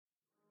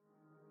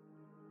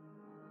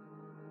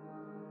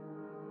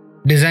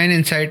Design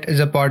Insight is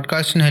a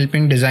podcast on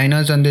helping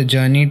designers on their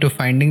journey to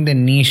finding their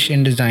niche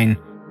in design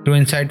through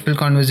insightful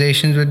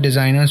conversations with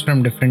designers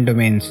from different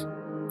domains.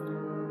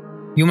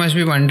 You must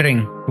be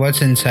wondering,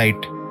 what's insight?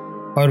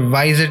 Or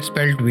why is it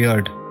spelled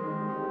weird?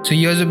 So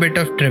here's a bit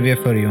of trivia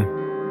for you.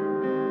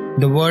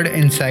 The word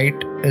insight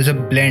is a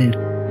blend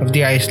of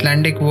the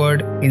Icelandic word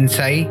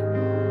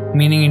innsæi,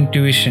 meaning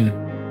intuition,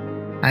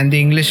 and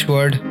the English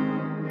word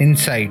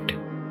insight.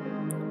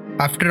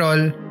 After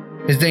all,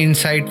 it's the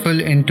insightful,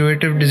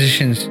 intuitive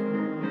decisions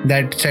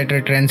that set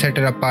a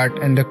trendsetter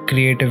apart in the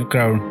creative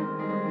crowd.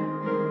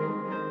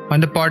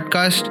 On the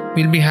podcast,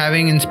 we'll be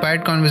having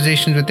inspired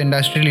conversations with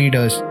industry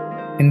leaders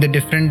in the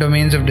different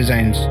domains of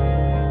designs.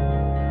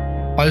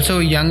 Also,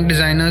 young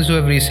designers who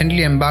have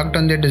recently embarked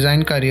on their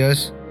design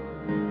careers,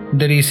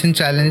 the recent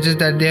challenges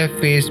that they have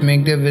faced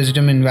make their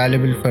wisdom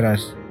invaluable for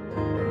us.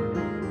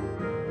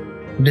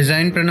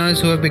 Designpreneurs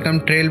who have become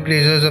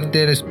trailblazers of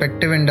their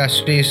respective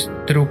industries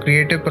through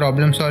creative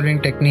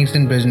problem-solving techniques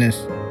in business.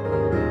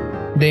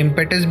 The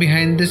impetus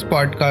behind this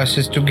podcast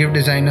is to give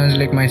designers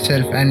like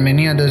myself and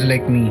many others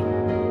like me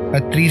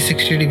a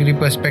 360-degree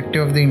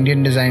perspective of the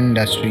Indian design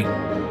industry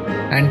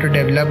and to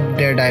develop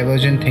their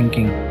divergent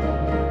thinking.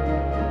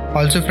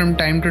 Also, from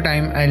time to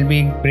time, I'll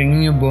be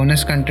bringing you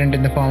bonus content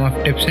in the form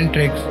of tips and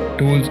tricks,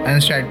 tools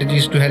and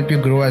strategies to help you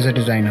grow as a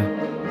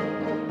designer.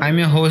 I'm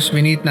your host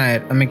Vineet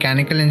Nair, a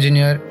mechanical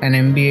engineer, an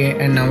MBA,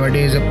 and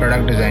nowadays a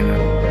product designer.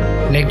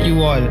 Like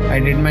you all, I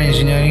did my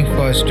engineering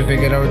first to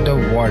figure out the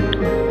what.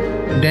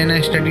 Then I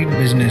studied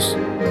business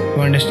to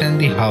understand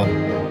the how.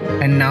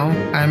 And now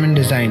I'm in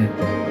design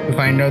to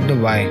find out the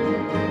why.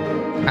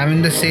 I'm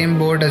in the same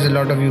boat as a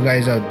lot of you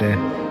guys out there.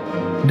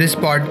 This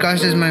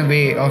podcast is my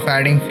way of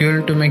adding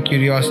fuel to my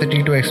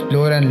curiosity to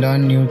explore and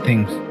learn new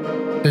things.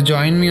 So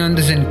join me on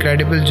this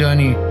incredible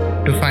journey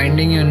to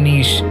finding your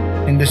niche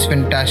in this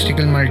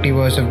fantastical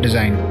multiverse of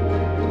design.